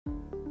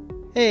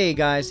Hey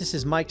guys, this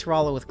is Mike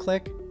Tarallo with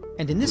Qlik,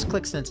 and in this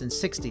Qlik Sense in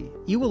 60,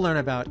 you will learn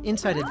about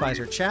Insight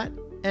Advisor Chat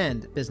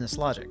and Business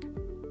Logic.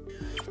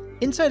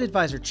 Insight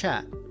Advisor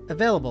Chat,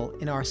 available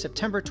in our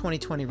September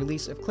 2020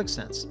 release of Qlik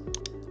Sense,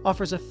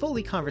 offers a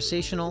fully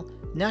conversational,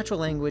 natural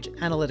language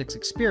analytics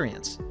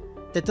experience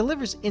that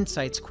delivers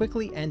insights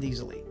quickly and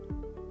easily.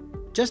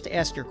 Just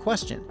ask your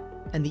question,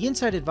 and the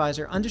Insight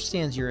Advisor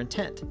understands your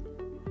intent,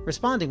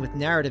 responding with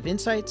narrative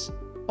insights,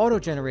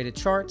 auto-generated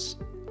charts,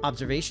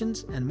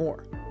 observations, and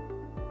more.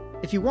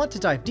 If you want to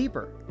dive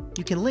deeper,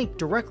 you can link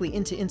directly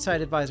into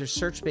Insight Advisor's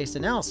search-based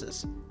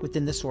analysis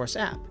within the Source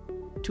app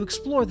to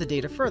explore the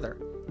data further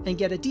and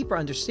get a deeper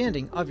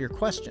understanding of your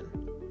question.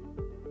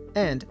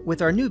 And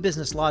with our new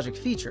Business Logic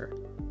feature,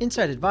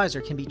 Insight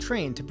Advisor can be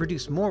trained to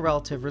produce more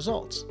relative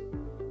results.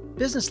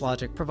 Business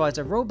Logic provides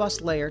a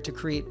robust layer to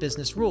create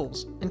business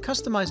rules and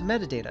customize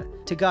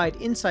metadata to guide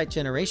insight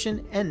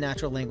generation and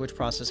natural language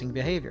processing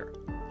behavior.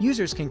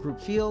 Users can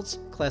group fields,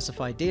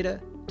 classify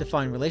data,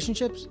 define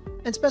relationships,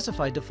 and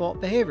specify default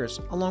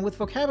behaviors along with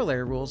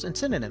vocabulary rules and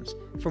synonyms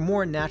for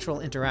more natural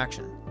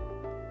interaction.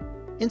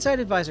 Insight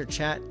Advisor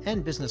Chat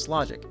and Business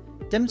Logic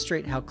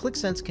demonstrate how Qlik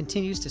Sense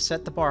continues to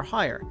set the bar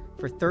higher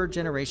for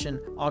third-generation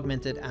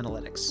augmented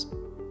analytics.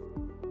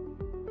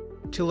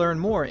 To learn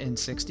more in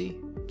 60,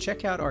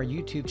 check out our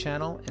YouTube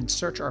channel and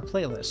search our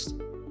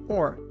playlist,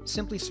 or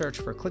simply search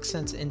for Qlik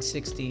Sense in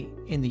 60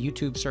 in the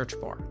YouTube search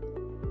bar.